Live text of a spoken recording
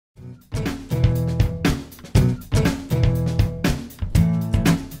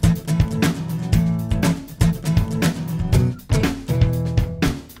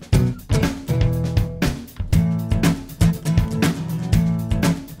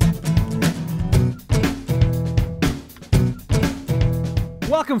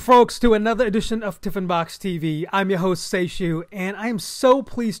Welcome, folks, to another edition of Tiffin Box TV. I'm your host, Seishu, and I am so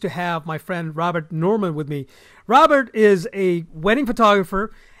pleased to have my friend Robert Norman with me. Robert is a wedding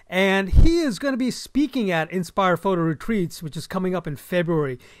photographer, and he is going to be speaking at Inspire Photo Retreats, which is coming up in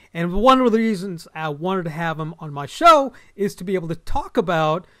February. And one of the reasons I wanted to have him on my show is to be able to talk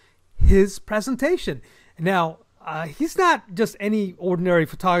about his presentation. Now, he's not just any ordinary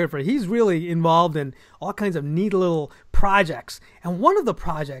photographer. He's really involved in all kinds of neat little projects. And one of the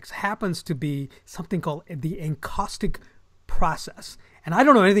projects happens to be something called the Encaustic process. And I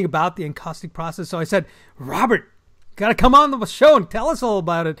don't know anything about the Encaustic process, so I said, Robert, got to come on the show and tell us all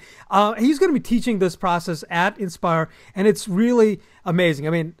about it. He's going to be teaching this process at Inspire, and it's really amazing. I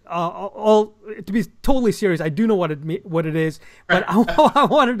mean, to be totally serious, I do know what it is, but I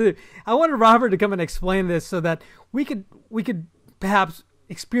wanted Robert to come and explain this so that we could perhaps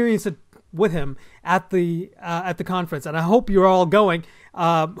experience it with him at the conference. And I hope you're all going.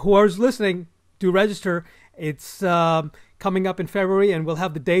 Whoever's listening, do register. It's coming up in February, and we'll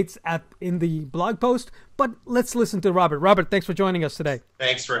have the dates in the blog post. But let's listen to Robert. Robert, thanks for joining us today.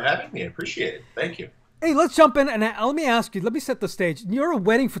 Thanks for having me. I appreciate it. Thank you. Hey, let's jump in, and let me ask you, let me set the stage. You're a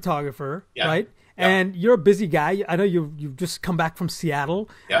wedding photographer, right? Yeah. And you're a busy guy. I know you've just come back from Seattle.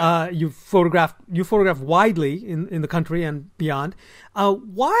 Yeah. You photograph widely in the country and beyond.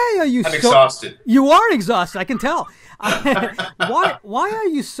 Why are you I'm exhausted. You are exhausted, I can tell. Why are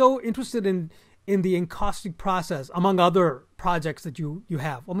you so interested in the Encaustic process, among other projects that you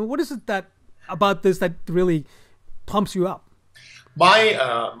have? I mean, what is it about this that really pumps you up?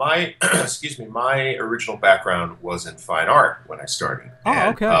 My excuse me, my original background was in fine art when I started. Oh,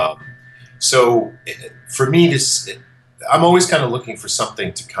 okay. So for me, I'm always kind of looking for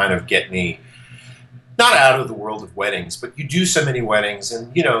something to kind of get me not out of the world of weddings, but you do so many weddings,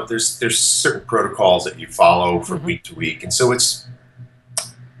 and you know, there's certain protocols that you follow from week to week, and so it's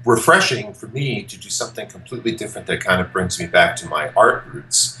refreshing for me to do something completely different that kind of brings me back to my art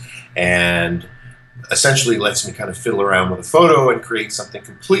roots and essentially lets me kind of fiddle around with a photo and create something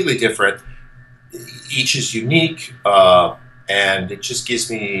completely different. Each is unique, and it just gives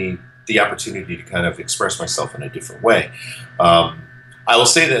me the opportunity to kind of express myself in a different way. I will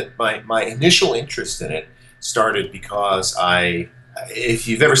say that my initial interest in it started because if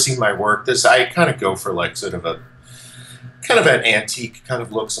you've ever seen my work, I kind of go for like sort of kind of an antique kind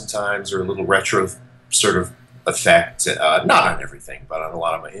of look sometimes, or a little retro sort of effect, not on everything, but on a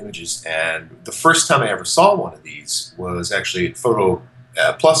lot of my images. And the first time I ever saw one of these was actually at Photo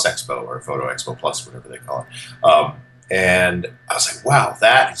Plus Expo, or Photo Expo Plus, whatever they call it. And I was like, wow,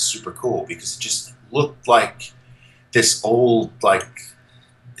 that is super cool, because it just looked like this old, like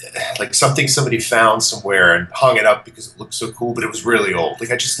something somebody found somewhere and hung it up because it looked so cool, but it was really old.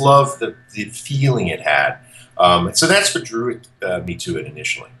 Like, I just love the feeling it had. So that's what drew me to it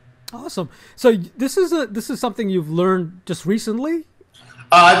initially. Awesome. So this is something you've learned just recently?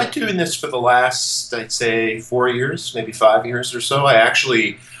 I've been doing this for the last, I'd say, 4 years, maybe 5 years or so. I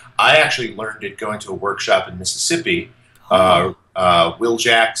actually learned it going to a workshop in Mississippi. Will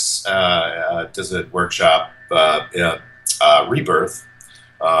Jacks does a workshop, Rebirth,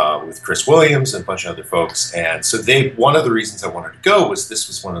 with Chris Williams and a bunch of other folks. And so one of the reasons I wanted to go was this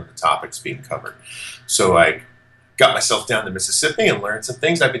was one of the topics being covered. So I got myself down to Mississippi and learned some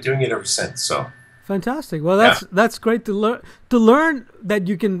things. I've been doing it ever since. So fantastic. Well, that's great to learn. To learn that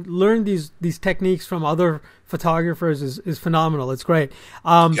you can learn these techniques from other photographers is phenomenal. It's great.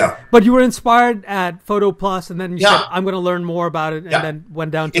 But you were inspired at Photo Plus, and then you said, I'm going to learn more about it, and then went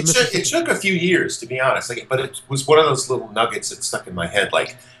down to Mississippi. It took a few years, to be honest. But it was one of those little nuggets that stuck in my head.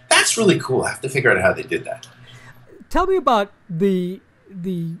 Like, that's really cool. I have to figure out how they did that. Tell me about the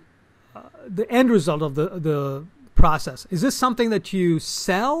end result of the process. Is this something that you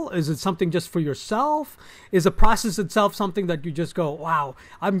sell? Is it something just for yourself? Is the process itself something that you just go, wow,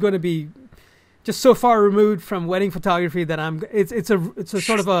 I'm going to be just so far removed from wedding photography that it's a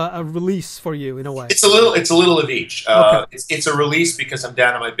sort of a release for you in a way? It's a little of each. Okay. It's a release because I'm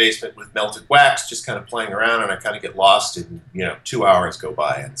down in my basement with melted wax, just kind of playing around, and I kind of get lost, and 2 hours go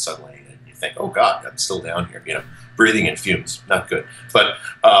by, and suddenly you think, oh God, I'm still down here, breathing in fumes, not good. But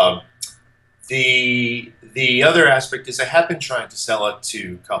the other aspect is I have been trying to sell it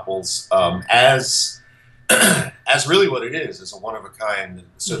to couples as really what it is a one-of-a-kind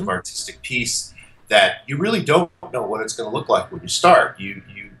sort of artistic piece that you really don't know what it's going to look like when you start.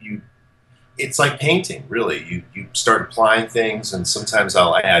 It's like painting, really. You start applying things, and sometimes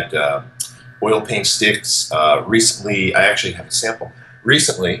I'll add oil paint sticks. Recently, I actually have a sample.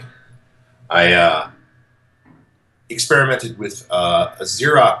 Recently, experimented with a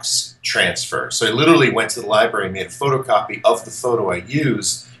Xerox transfer. So I literally went to the library and made a photocopy of the photo I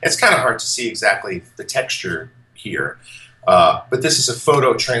used. It's kind of hard to see exactly the texture here, but this is a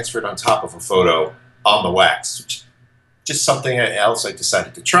photo transferred on top of a photo on the wax, which just something else I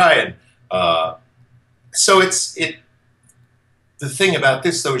decided to try. And so the thing about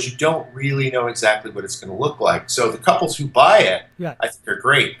this, though, is you don't really know exactly what it's going to look like. So the couples who buy it, Yeah. I think, are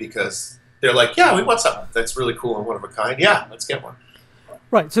great because they're like, yeah, we want something that's really cool and one of a kind. Yeah, let's get one.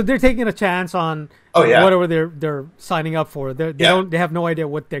 Right. So they're taking a chance on whatever they're signing up for. They have no idea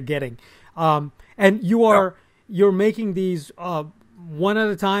what they're getting. And you're making these one at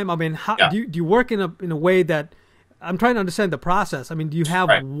a time. I mean, how do you work in a way that I'm trying to understand the process? I mean, do you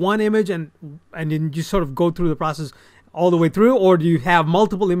have one image and then you sort of go through the process all the way through, or do you have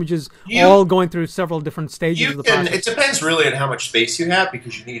multiple images all going through several different stages of the process? It depends really on how much space you have,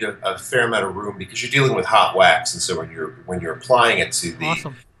 because you need a fair amount of room, because you're dealing with hot wax, and so when you're applying it to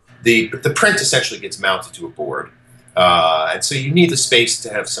the print essentially gets mounted to a board, and so you need the space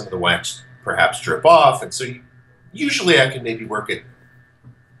to have some of the wax perhaps drip off, and so usually I can maybe work at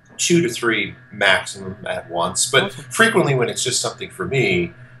 2 to 3 maximum at once, but frequently when it's just something for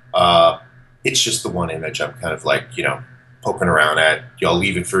me, it's just the one image I'm kind of like, poking around at. I'll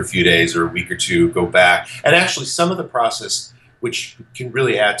leave it for a few days or a week or two, go back. And actually some of the process, which can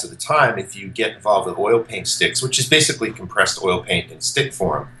really add to the time if you get involved with oil paint sticks, which is basically compressed oil paint in stick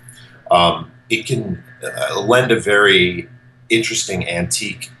form, it can lend a very interesting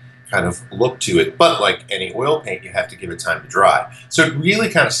antique kind of look to it. But like any oil paint, you have to give it time to dry. So it really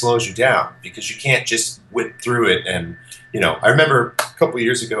kind of slows you down, because you can't just whip through it. And I remember a couple of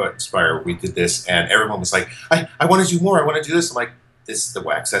years ago at Inspire, we did this, and everyone was like, I want to do more. I want to do this. I'm like, the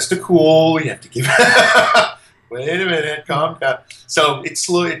wax has to cool. You have to give wait a minute, calm down. So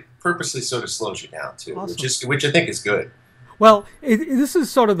it purposely sort of slows you down too, which I think is good. Well, this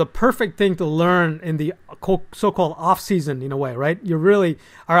is sort of the perfect thing to learn in the so-called off-season, in a way, right? You really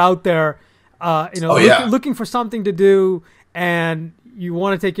are out there, looking for something to do, and you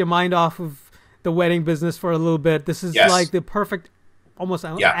want to take your mind off of the wedding business for a little bit. This is like the perfect, almost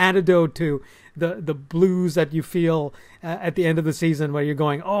antidote to the blues that you feel at the end of the season, where you're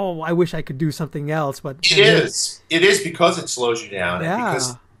going, oh, I wish I could do something else. But it is because it slows you down, and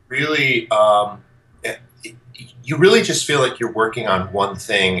because really, you really just feel like you're working on one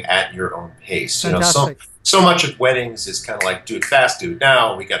thing at your own pace. So much of weddings is kind of like, do it fast, do it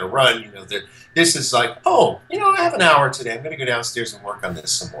now, we got to run. This is like, I have an hour today. I'm going to go downstairs and work on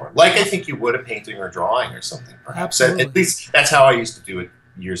this some more. Like I think you would a painting or drawing or something, perhaps. At least that's how I used to do it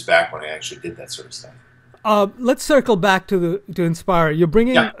years back when I actually did that sort of stuff. Let's circle back to Inspire. You're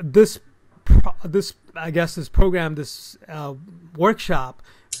bringing this program, this workshop,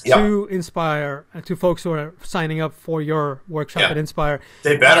 to Inspire, to folks who are signing up for your workshop at Inspire.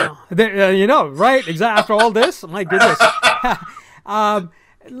 They better. Right? Exactly. After all this, my goodness.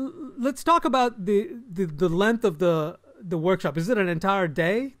 Let's talk about the length of the workshop. Is it an entire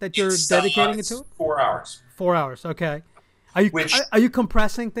day that you're dedicating it to? 4 hours. 4 hours. Okay. Are you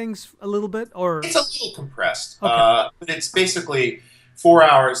compressing things a little bit, or it's a little compressed? Okay. But it's basically 4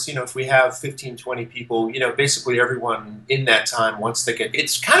 hours. If we have 15, 20 people, basically everyone in that time, once they get,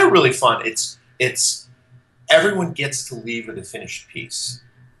 it's kind of really fun. It's everyone gets to leave with a finished piece,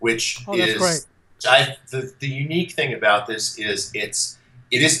 which is great. The unique thing about this is it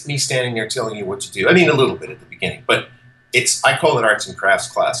isn't me standing there telling you what to do. I mean, a little bit at the beginning, but I call it arts and crafts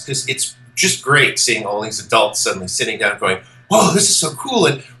class, because it's just great seeing all these adults suddenly sitting down going, whoa, this is so cool.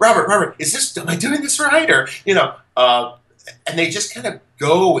 And Robert, am I doing this right? Or, and they just kind of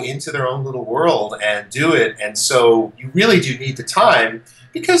go into their own little world and do it. And so you really do need the time,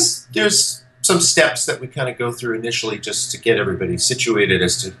 because there's some steps that we kind of go through initially just to get everybody situated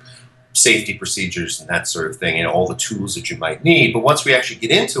as to safety procedures and that sort of thing, all the tools that you might need. But once we actually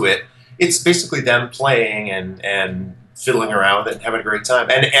get into it, it's basically them playing and fiddling around and having a great time.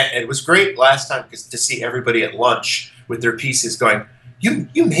 And it was great last time to see everybody at lunch with their pieces going, you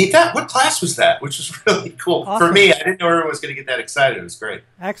made that? What class was that? Which was really cool. Awesome. For me, I didn't know everyone was going to get that excited. It was great.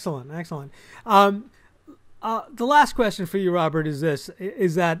 Excellent. The last question for you, Robert, is this,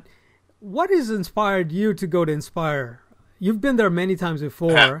 is that what has inspired you to go to Inspire? You've been there many times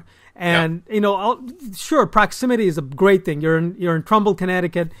before. And sure, proximity is a great thing. You're in Trumbull,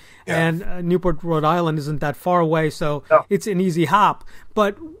 Connecticut, and Newport, Rhode Island isn't that far away, so it's an easy hop.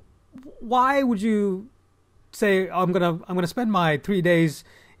 But why would you say I'm gonna spend my 3 days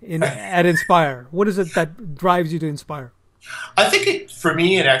at Inspire? What is it that drives you to Inspire? I think for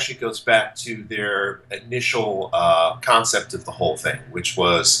me, it actually goes back to their initial concept of the whole thing, which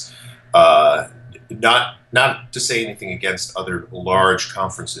was not to say anything against other large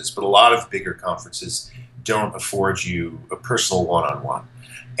conferences, but a lot of bigger conferences don't afford you a personal one-on-one,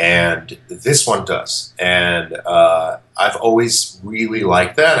 and this one does. And I've always really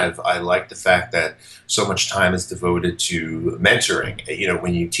liked that. I like the fact that so much time is devoted to mentoring. You know,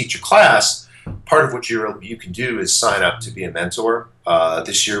 when you teach a class, part of what you can do is sign up to be a mentor.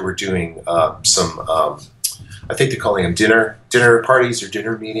 This year we're doing some. I think they're calling them dinner parties or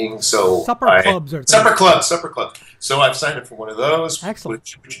dinner meetings. So supper clubs or supper club. So I've signed up for one of those,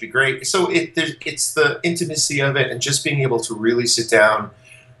 which would be great. So it's the intimacy of it, and just being able to really sit down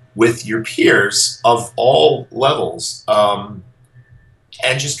with your peers of all levels,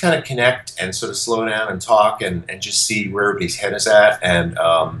 and just kind of connect and sort of slow down and talk and just see where everybody's head is at. And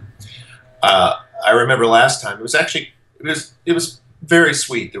I remember last time it was very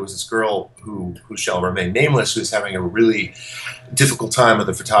sweet. There was this girl who shall remain nameless, who's having a really difficult time with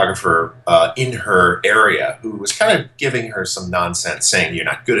a photographer in her area, who was kind of giving her some nonsense, saying you're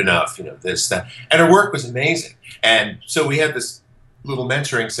not good enough, you know, this, that. And her work was amazing. And so we had this little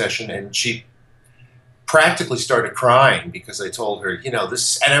mentoring session, and she practically started crying because I told her, you know,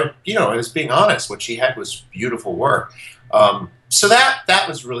 this, and I was being honest. What she had was beautiful work. So that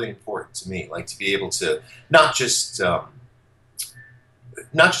was really important to me, like to be able to not just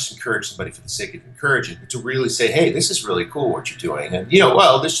encourage somebody for the sake of encouraging, but to really say, hey, this is really cool what you're doing. And, you know,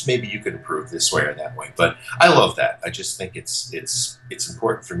 well, this maybe you could improve this way or that way. But I love that. I just think it's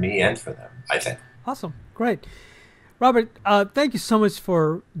important for me and for them, I think. Awesome. Great. Robert, thank you so much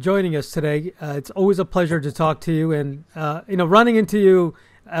for joining us today. It's always a pleasure to talk to you, and, you know, running into you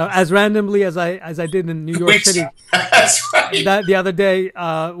as randomly as I did in New York City That's right. that the other day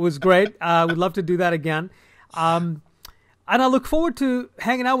was great. I would love to do that again. And I look forward to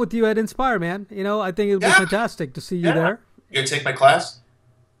hanging out with you at Inspire, man. You know, I think it'll be fantastic to see you there. You gonna take my class?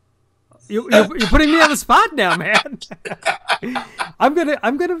 You're putting me on the spot now, man. I'm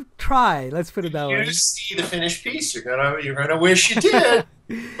gonna try. Let's put it that way. You see the finished piece, you're gonna wish you did.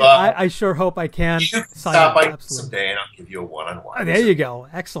 But I sure hope I can. You can stop by someday, and I'll give you a one-on-one. There you go.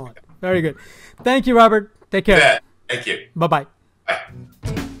 Excellent. Very good. Thank you, Robert. Take care. Thank you. Bye-bye. Bye.